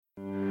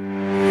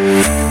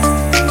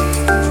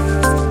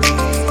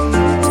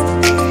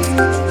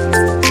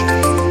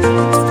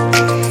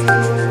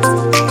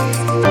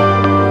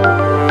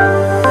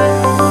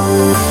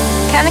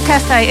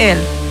IL,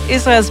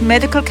 Israel's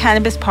medical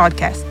cannabis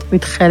podcast.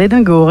 With Heli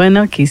Dan-Gur and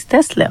Narkis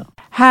Tesler.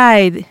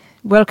 Hi,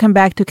 welcome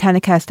back to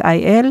Cannacast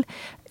IL,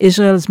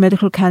 Israel's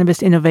medical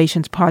cannabis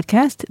innovations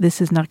podcast.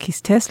 This is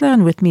Narkis Tesler,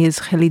 and with me is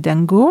Heli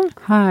Dan-Gur.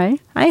 Hi.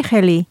 Hi,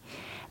 Heli.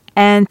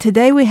 And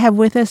today we have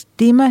with us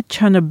Dima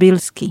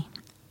Chernobylsky.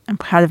 I'm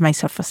proud of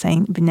myself for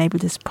being able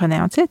to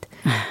pronounce it.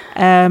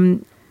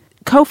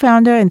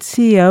 Co-founder and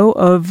CEO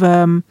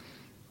of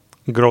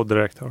Grow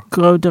Director.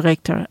 Grow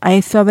Director. I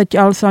saw that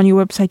also on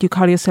your website you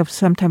call yourself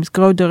sometimes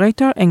Grow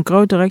Director and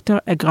Grow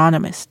Director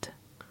Agronomist.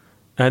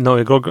 No,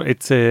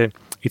 it's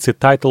a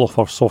title of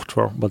our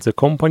software, but the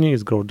company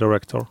is Grow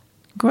Director.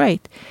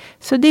 Great.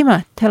 So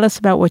Dima, tell us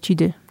about what you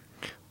do.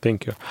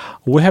 Thank you.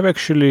 We have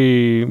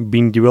actually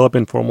been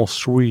developing for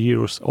almost 3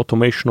 years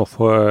automation of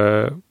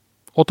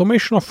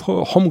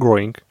home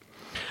growing,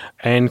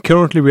 and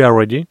currently we are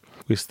ready.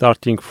 We're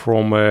starting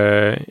from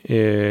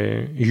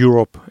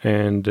Europe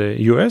and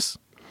US.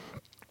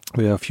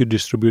 We have a few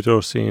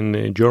distributors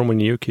in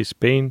Germany, UK,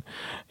 Spain,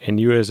 and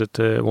US that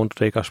want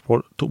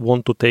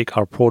to take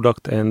our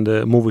product and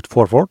move it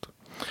forward.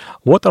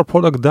 What our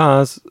product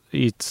does,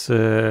 it's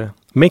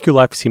make your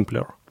life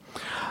simpler.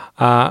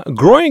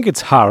 Growing,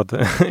 it's hard.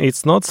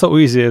 It's not so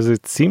easy as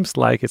it seems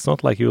like. It's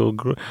not like you're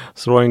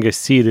throwing a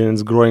seed and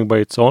it's growing by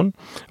its own.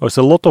 It's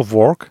a lot of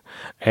work.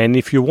 And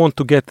if you want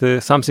to get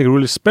something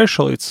really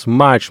special, it's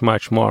much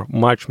more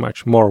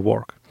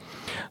work.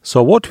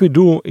 So what we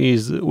do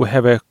is we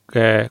have a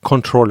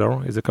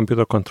controller, it's a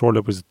computer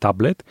controller with a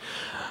tablet.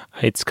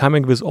 It's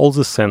coming with all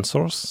the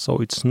sensors, so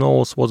it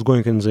knows what's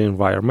going in the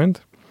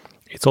environment.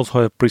 It's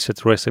also a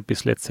preset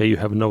recipes. Let's say you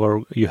have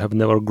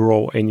never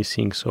grow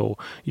anything, so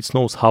it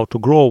knows how to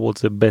grow,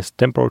 what's the best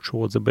temperature,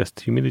 what's the best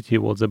humidity,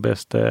 what's the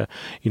best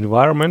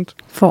environment.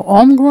 For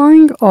home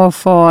growing or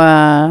for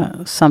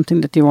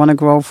something that you want to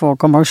grow for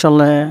commercial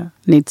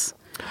needs?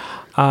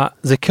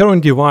 The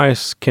current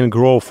device can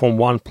grow from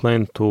one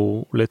plant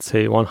to, let's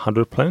say,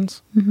 100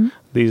 plants. Mm-hmm.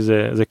 This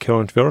is the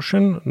current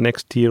version.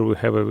 Next year we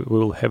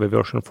will have a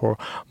version for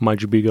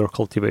much bigger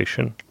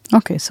cultivation.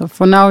 Okay, so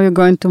for now you're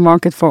going to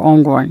market for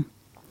home growing.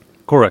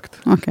 Correct.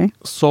 Okay.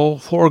 So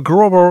for a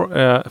grower,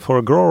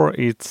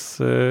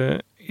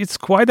 it's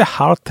quite a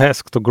hard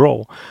task to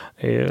grow.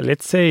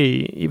 Let's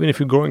say even if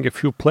you're growing a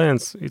few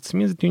plants, it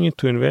means that you need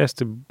to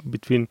invest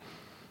between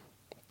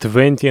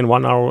 20 and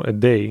 1 hour a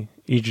day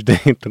each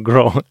day to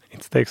grow.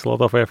 It takes a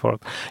lot of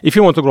effort. If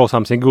you want to grow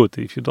something good,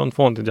 if you don't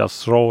want to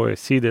just throw a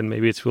seed and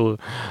maybe it will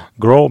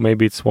grow,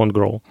 maybe it won't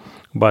grow.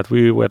 But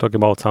we were talking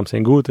about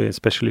something good,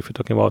 especially if you're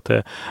talking about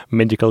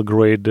medical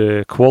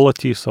grade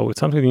quality. So it's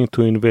something you need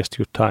to invest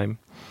your time.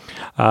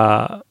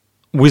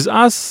 With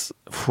us,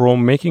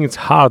 from making it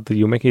hard,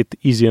 you make it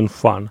easy and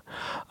fun.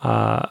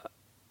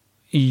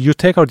 You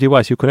take our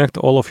device, you connect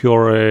all of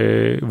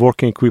your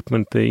working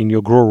equipment in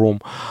your grow room,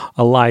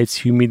 lights,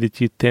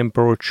 humidity,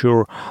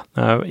 temperature.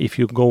 If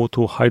you go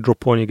to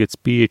hydroponic, it's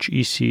pH,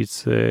 EC,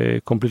 it's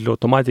completely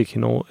automatic.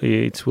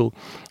 It will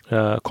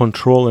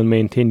control and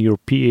maintain your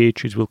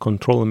pH. It will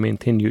control and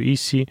maintain your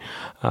EC.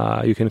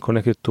 You can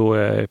connect it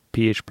to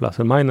pH plus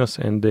and minus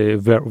and the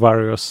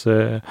various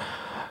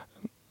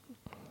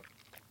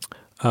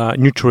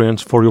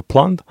nutrients for your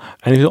plant,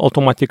 and it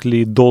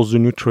automatically does the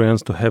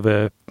nutrients to have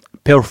a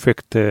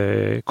perfect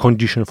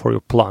condition for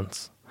your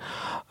plants.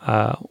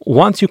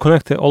 Once you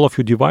connect all of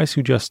your device,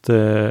 you just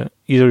either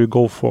you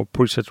go for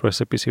preset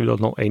recipes if you don't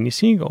know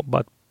anything,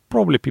 but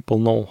probably people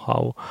know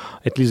how,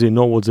 at least they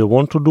know what they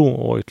want to do,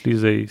 or at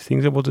least they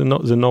think they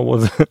know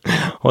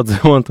what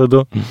they want to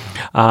do.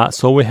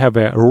 So we have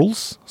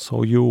rules.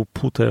 So you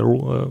put a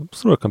rule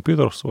through a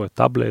computer, through a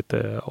tablet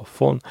or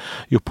phone.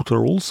 You put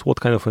rules, what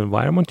kind of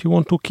environment you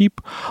want to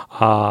keep,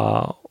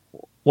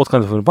 what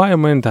kind of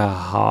environment,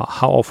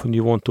 how often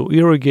you want to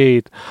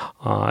irrigate,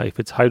 if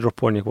it's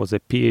hydroponic, what's the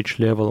pH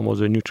level, what's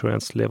the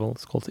nutrients level,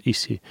 it's called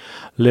EC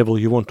level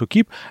you want to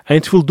keep, and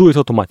it will do it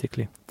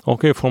automatically.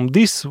 Okay, from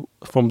this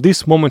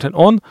moment and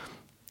on,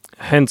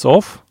 hands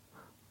off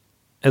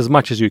as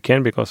much as you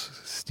can, because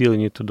still you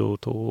need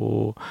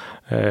to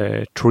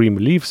trim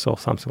leaves or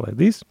something like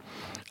this.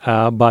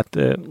 But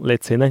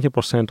let's say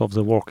 90% of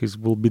the work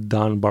will be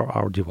done by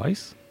our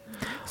device.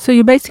 So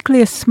you're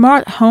basically a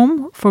smart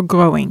home for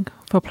growing,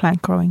 for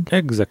plant growing.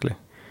 Exactly.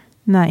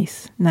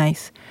 Nice.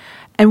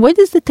 And what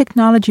is the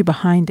technology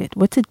behind it?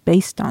 What's it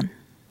based on?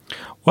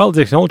 Well,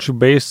 the technology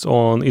based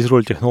on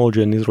Israeli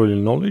technology and Israeli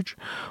knowledge.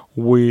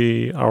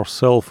 We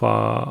ourselves,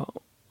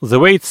 the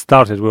way it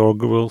started,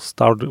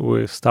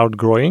 we start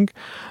growing,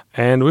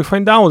 and we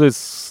find out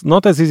it's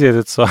not as easy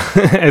as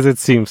as it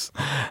seems.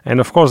 And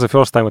of course, the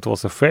first time it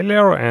was a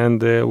failure,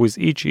 and with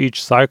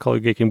each cycle, you're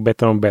getting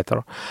better and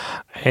better,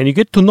 and you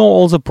get to know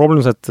all the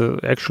problems that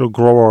actual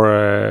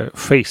grower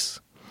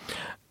face.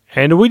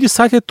 And we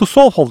decided to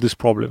solve all these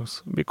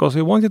problems because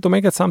we wanted to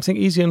make it something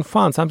easy and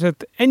fun, something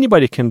that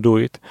anybody can do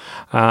it.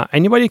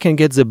 Anybody can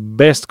get the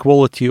best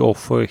quality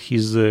of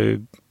his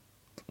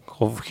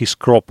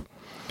crop.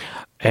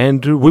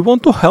 And we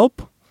want to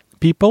help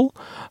people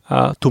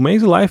to make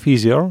the life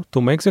easier,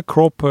 to make the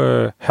crop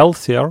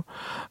healthier,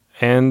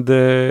 and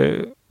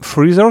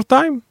freezer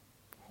time.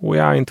 We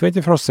are in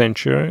 21st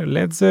century.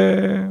 Let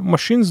the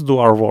machines do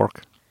our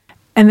work.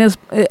 And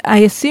I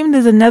assume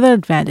there's another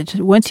advantage.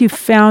 Once you've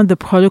found the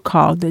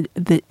protocol and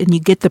you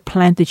get the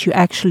plant that you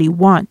actually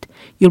want,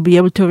 you'll be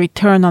able to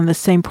return on the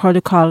same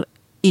protocol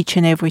each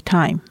and every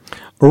time.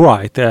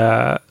 Right.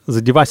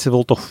 The device has a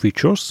lot of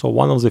features. So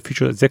one of the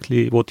features is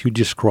exactly what you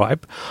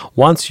described.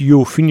 Once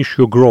you finish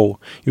your grow,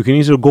 you can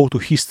either go to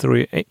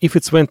history. If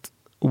it's went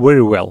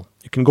very well,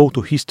 you can go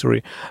to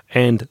history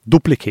and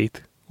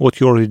duplicate what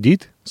you already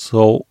did.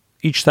 So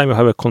each time you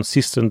have a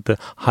consistent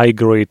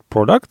high-grade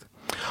product.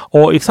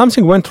 Or if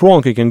something went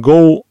wrong, you can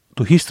go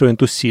to history and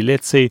to see,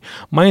 let's say,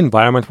 my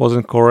environment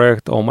wasn't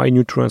correct or my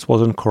nutrients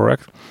wasn't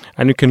correct,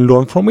 and you can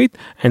learn from it.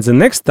 And the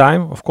next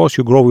time, of course,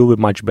 your grow will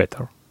be much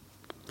better.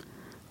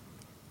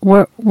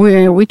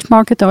 Which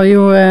market are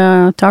you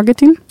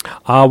targeting?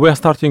 We are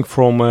starting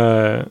from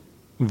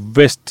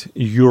West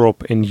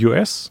Europe and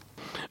US,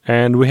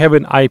 and we have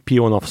an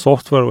IP on our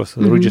software was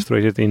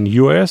registered in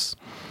US,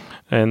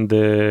 and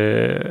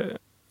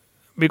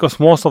because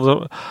most of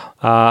the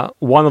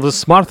one of the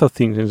smarter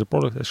things in the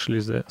product actually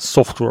is the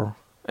software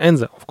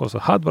and of course the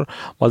hardware,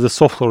 but the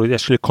software it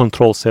actually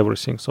controls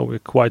everything. So we're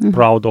quite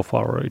proud of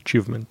our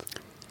achievement.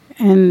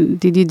 And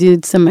did you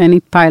did any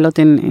pilot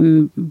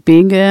in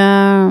big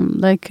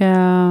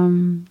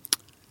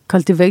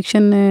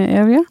cultivation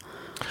area?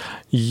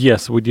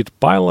 Yes, we did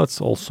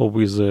pilots also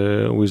with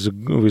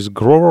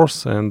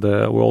growers, and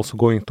we're also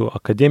going to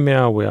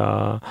academia. We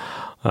are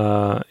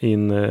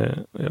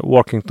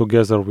working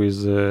together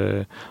with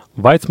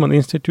Weizmann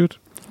Institute.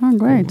 Oh,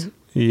 great!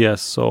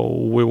 Yes, so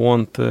we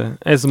want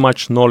as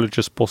much knowledge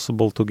as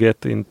possible to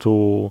get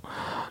into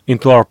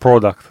our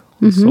product.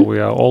 So we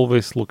are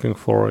always looking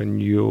for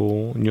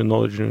new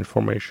knowledge and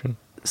information.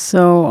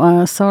 So,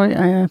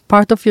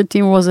 part of your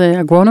team was an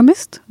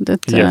agronomist?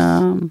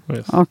 Yes.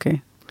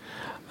 Okay.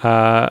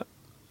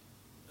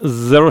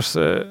 There's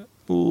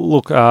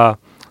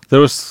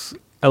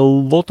a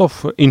lot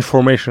of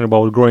information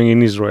about growing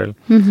in Israel,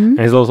 and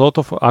there's a lot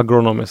of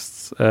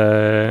agronomists.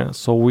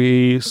 So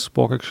we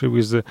spoke actually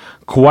with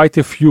quite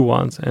a few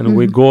ones, and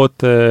we got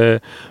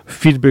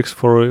feedbacks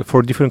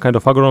for different kind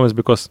of agronomists,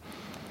 because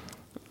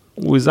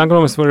with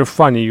agronomists very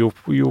funny. You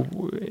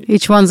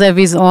each one's have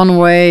his own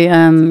way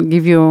and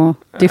give you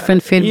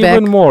different feedback.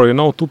 Even more,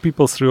 two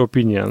people, three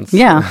opinions.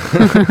 Yeah.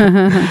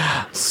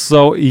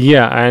 So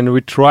and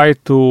we try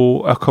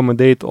to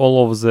accommodate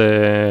all of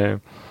the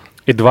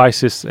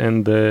advices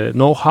and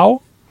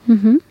know-how,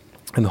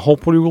 and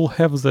hopefully we'll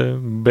have the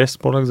best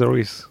product there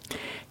is.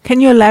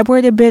 Can you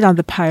elaborate a bit on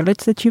the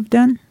pilots that you've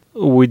done?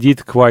 We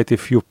did quite a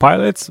few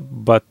pilots,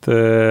 but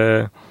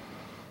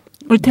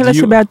tell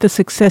us about the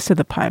success of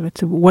the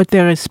pilots, what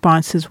their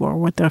responses were,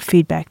 what their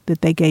feedback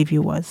that they gave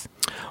you was.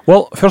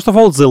 Well, first of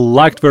all, they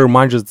liked very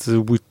much that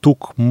we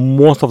took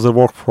most of the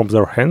work from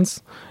their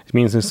hands. It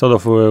means instead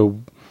of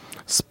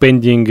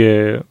spending,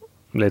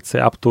 let's say,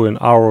 up to an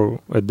hour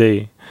a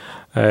day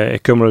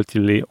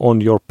cumulatively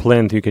on your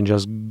plant, you can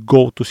just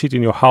go to sit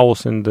in your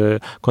house and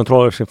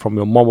control everything from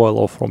your mobile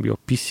or from your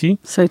PC.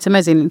 So it's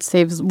amazing. It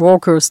saves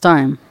workers'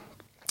 time.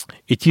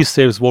 It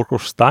saves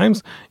workers'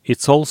 times.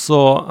 It's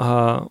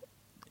also...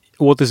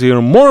 what is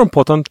even more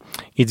important,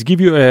 it's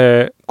give you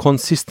a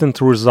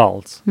consistent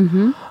results.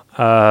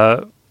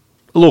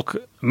 Look,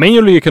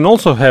 manually you can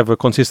also have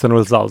consistent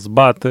results,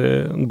 but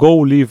go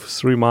live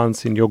 3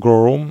 months in your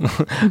grow room.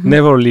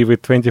 Never leave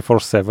it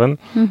 24/7.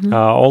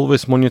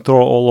 Always monitor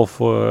all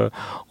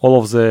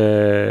of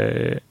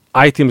the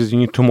items you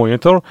need to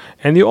monitor,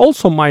 and you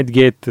also might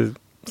get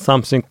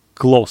something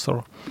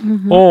closer.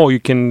 Or you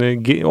can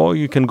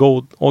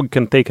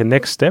take a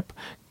next step,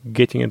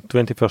 getting in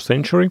 21st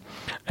century,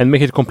 and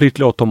make it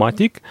completely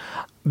automatic.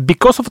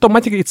 Because of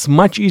automatic, it's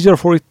much easier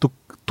for it to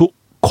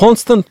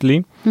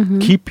constantly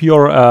keep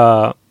your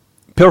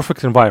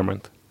perfect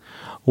environment,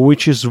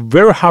 which is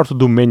very hard to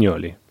do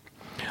manually.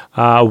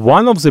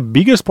 One of the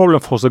biggest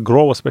problems for the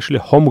growers, especially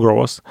home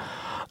growers,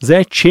 they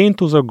are chained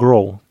to the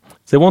grow.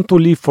 They want to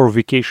leave for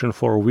vacation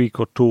for a week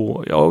or two,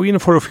 or even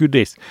for a few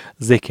days.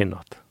 They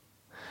cannot.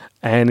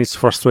 And it's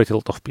frustrated a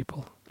lot of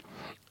people.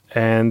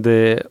 And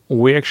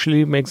we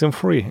actually make them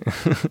free.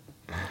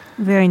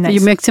 Very nice.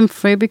 You make them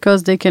free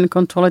because they can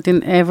control it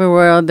in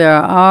everywhere they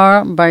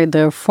are, by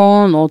their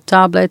phone or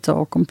tablet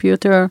or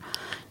computer.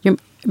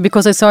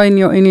 Because I saw in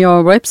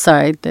your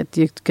website that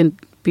it can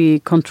be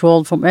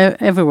controlled from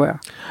everywhere.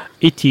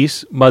 It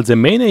is, but the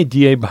main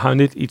idea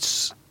behind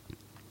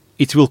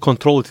it will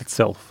control it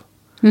itself.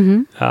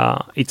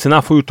 It's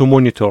enough for you to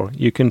monitor.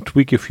 You can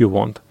tweak if you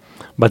want.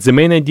 But the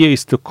main idea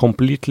is to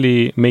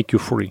completely make you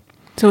free.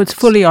 So it's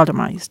fully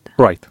automized.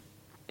 Right.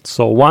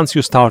 So once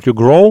you start your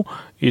grow,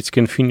 it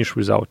can finish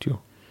without you.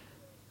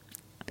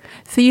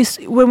 So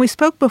when we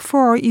spoke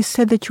before, you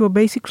said that you were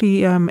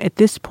basically, at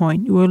this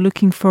point, you were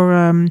looking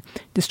for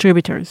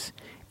distributors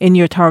in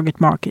your target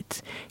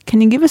markets.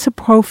 Can you give us a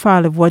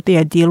profile of what the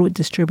ideal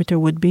distributor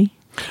would be?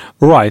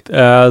 Right.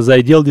 The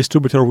ideal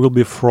distributor will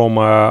be from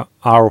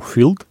our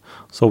field.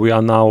 So we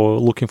are now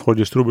looking for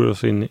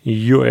distributors in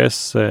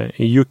US,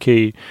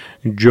 UK,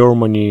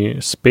 Germany,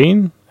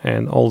 Spain,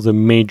 and all the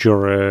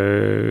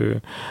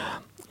major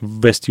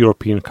West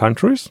European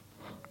countries.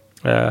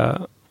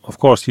 Of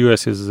course,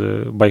 US is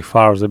by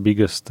far the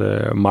biggest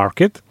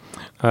market,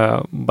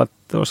 but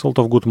there's a lot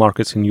of good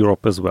markets in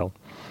Europe as well.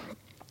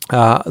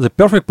 The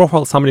perfect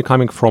profile, somebody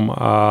coming from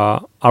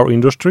our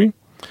industry,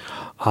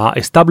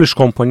 established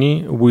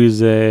company with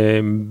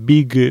a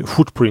big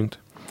footprint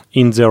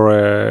in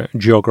their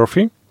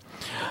geography.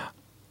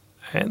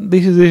 And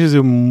this is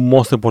the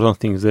most important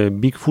thing, the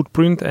big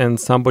footprint, and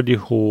somebody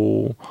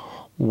who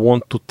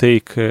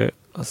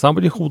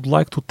somebody who would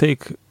like to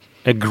take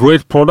a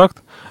great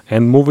product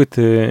and move it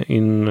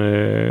in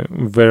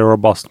very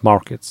robust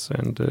markets.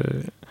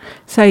 And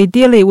so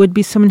ideally, it would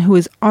be someone who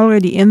is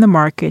already in the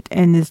market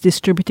and is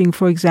distributing,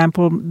 for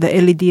example, the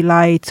LED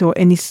lights or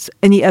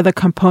any other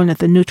component,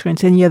 the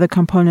nutrients, any other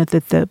component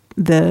that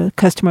the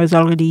customer is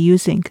already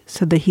using,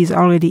 so that he's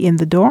already in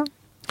the door.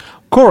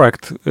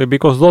 Correct,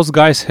 because those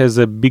guys has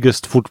the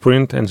biggest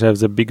footprint and have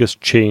the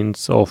biggest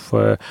chains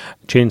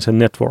and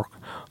network.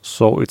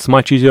 So it's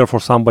much easier for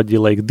somebody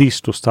like this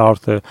to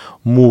start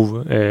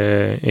move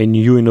a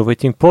new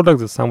innovating product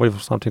than somebody for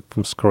something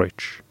from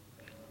scratch.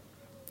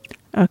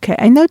 Okay,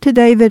 I know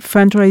today that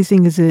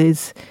fundraising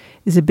is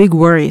a big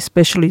worry,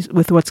 especially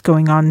with what's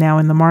going on now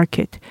in the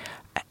market.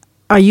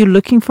 Are you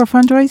looking for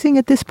fundraising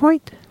at this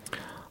point?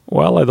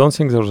 Well, I don't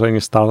think there's any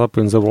startup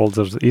in the world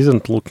that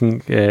isn't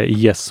looking.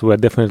 Yes, we're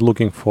definitely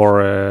looking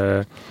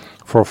for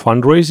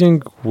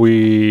fundraising.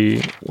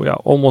 We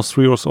are almost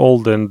 3 years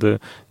old, and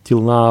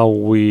till now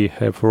we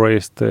have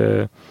raised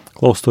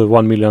close to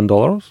 $1 million.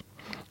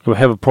 We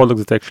have a product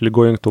that's actually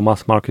going to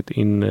mass market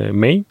in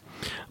May.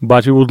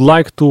 But we would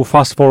like to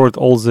fast forward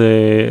all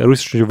the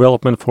research and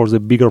development for the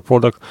bigger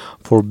product,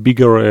 for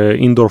bigger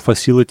indoor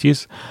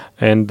facilities,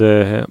 and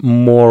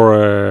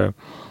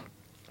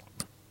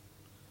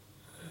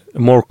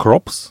more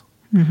crops.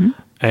 Mm-hmm.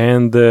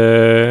 And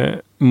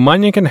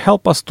money can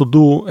help us to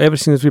do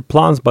everything that we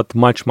plan, but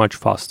much, much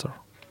faster.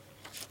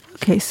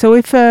 Okay, so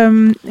if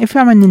I'm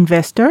an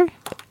investor,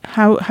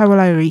 how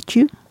will I reach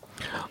you?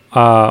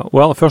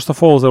 Well, first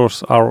of all,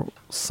 there's our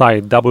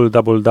site,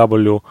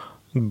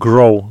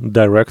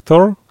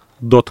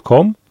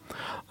 www.growdirector.com.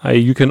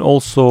 You can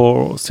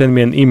also send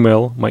me an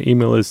email. My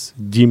email is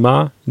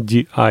dima,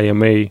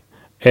 D-I-M-A,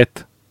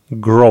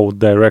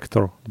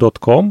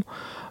 @growdirector.com.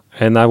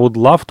 And I would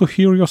love to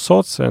hear your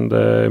thoughts and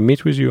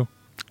meet with you.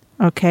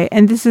 Okay,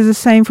 and this is the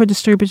same for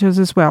distributors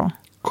as well?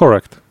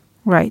 Correct.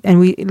 Right,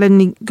 and let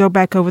me go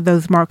back over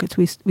those markets.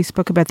 We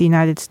spoke about the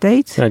United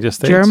States,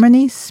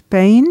 Germany,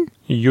 Spain,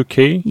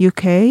 UK,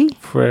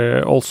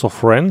 also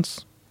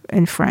France.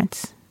 And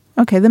France.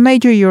 Okay, the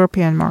major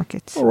European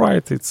markets. All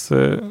right, it's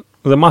the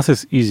math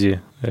is easy.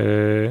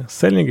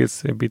 Selling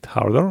is a bit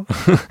harder,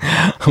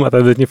 but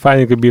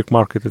identifying a big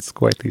market is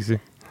quite easy.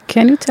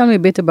 Can you tell me a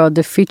bit about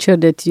the feature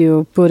that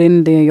you put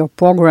in your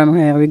program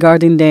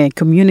regarding the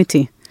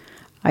community?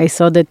 I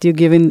saw that you're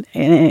giving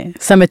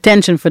some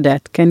attention for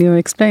that. Can you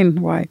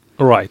explain why?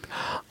 Right.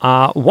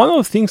 One of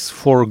the things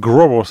for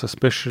growers,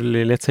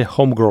 especially, let's say,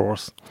 home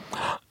growers,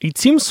 it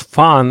seems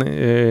fun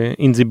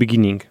in the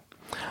beginning.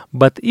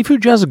 But if you're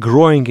just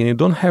growing and you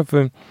don't have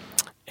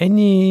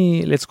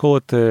any, let's call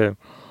it,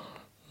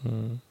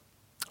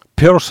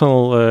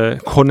 personal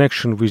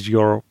connection with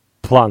your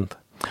plant,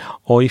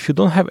 or if you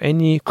don't have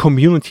any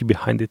community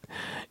behind it,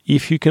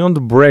 if you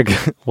cannot brag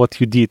what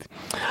you did,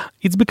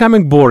 it's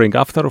becoming boring.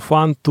 After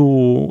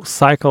 1-2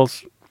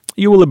 cycles,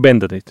 you will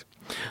abandon it.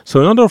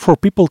 So in order for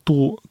people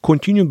to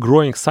continue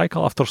growing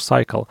cycle after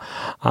cycle,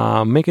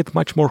 make it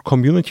much more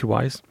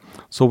community-wise,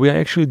 so we are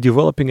actually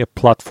developing a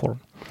platform.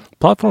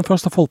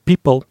 First of all,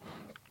 people,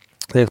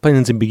 they explained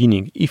in the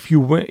beginning, if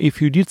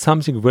you did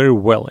something very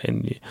well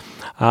and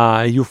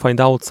you find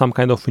out some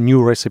kind of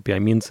new recipe, I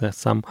mean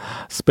some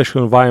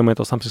special environment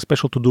or something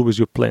special to do with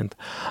your plant,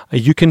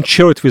 you can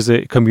share it with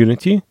the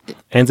community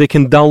and they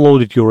can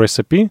download your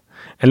recipe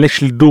and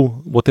actually do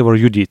whatever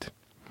you did.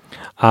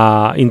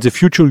 In the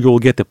future, you'll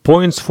get the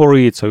points for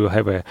it, so you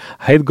have a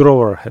head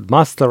grower,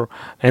 headmaster,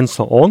 and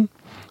so on.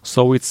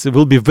 So it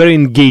will be very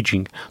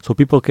engaging, so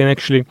people can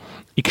actually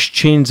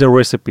exchange their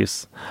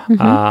recipes.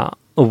 Mm-hmm.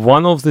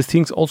 One of the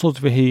things also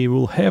that he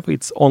will have,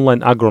 it's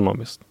online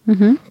agronomist.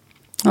 Mm-hmm.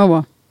 Oh,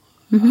 wow.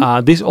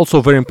 Mm-hmm. This is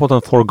also very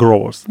important for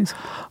growers.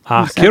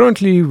 Exactly.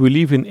 Currently, we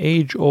live in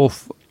age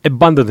of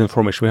abundant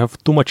information. We have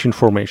too much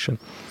information.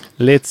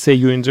 Let's say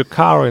you're in the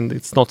car and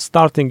it's not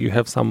starting, you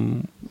have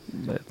some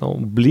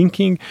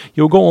blinking,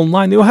 you go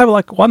online, you have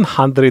like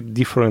 100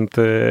 different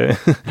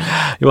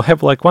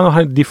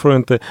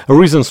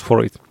reasons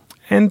for it,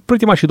 and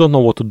pretty much you don't know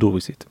what to do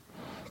with it.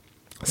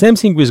 Same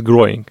thing with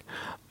growing.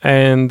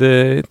 And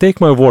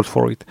take my word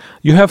for it,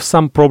 you have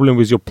some problem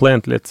with your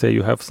plant. Let's say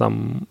you have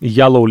some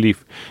yellow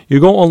leaf, you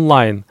go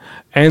online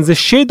and the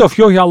shade of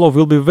your yellow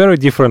will be very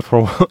different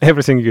from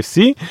everything you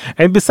see.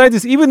 And besides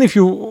this, even if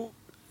you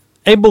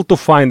able to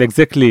find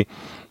exactly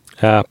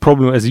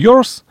problem as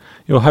yours,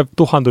 you have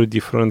 200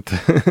 different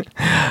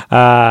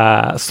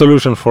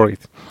solutions for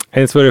it.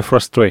 And it's very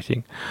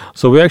frustrating.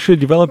 So we're actually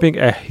developing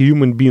a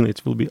human being.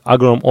 It will be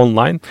Agronom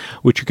Online,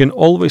 which you can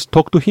always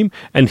talk to him,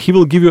 and he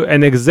will give you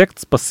an exact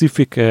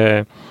specific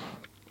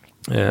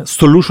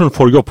solution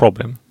for your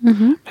problem.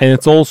 Mm-hmm. And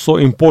it's also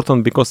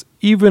important because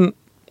even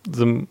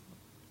the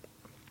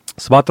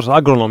smarter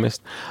agronomist,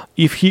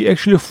 if he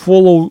actually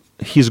follow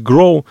his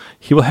grow,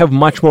 he will have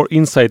much more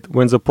insight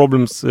when the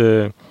problem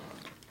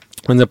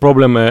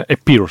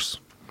appears.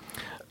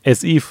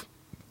 As if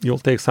you'll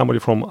take somebody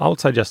from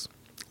outside, just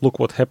look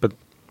what happened.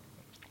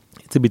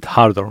 It's a bit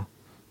harder.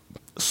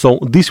 So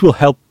this will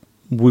help.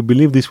 We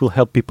believe this will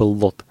help people a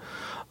lot.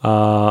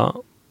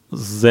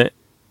 The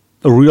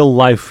real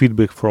life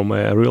feedback from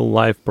a real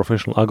life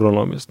professional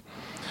agronomist.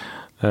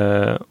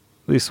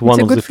 This is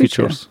one of the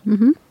features.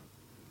 Mm-hmm.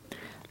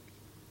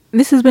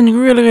 This has been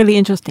really, really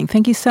interesting.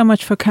 Thank you so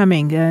much for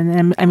coming.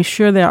 And I'm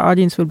sure their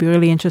audience will be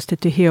really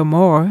interested to hear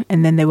more,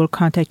 and then they will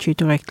contact you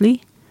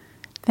directly.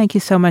 Thank you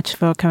so much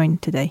for coming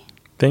today.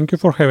 Thank you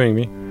for having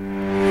me.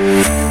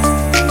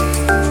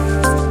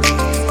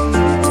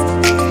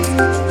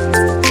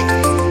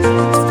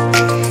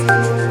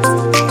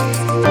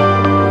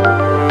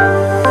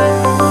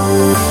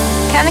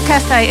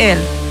 Cannacast IL,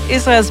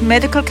 Israel's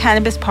medical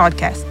cannabis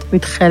podcast.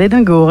 With Khalid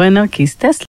Nagura and Narkis Tesla.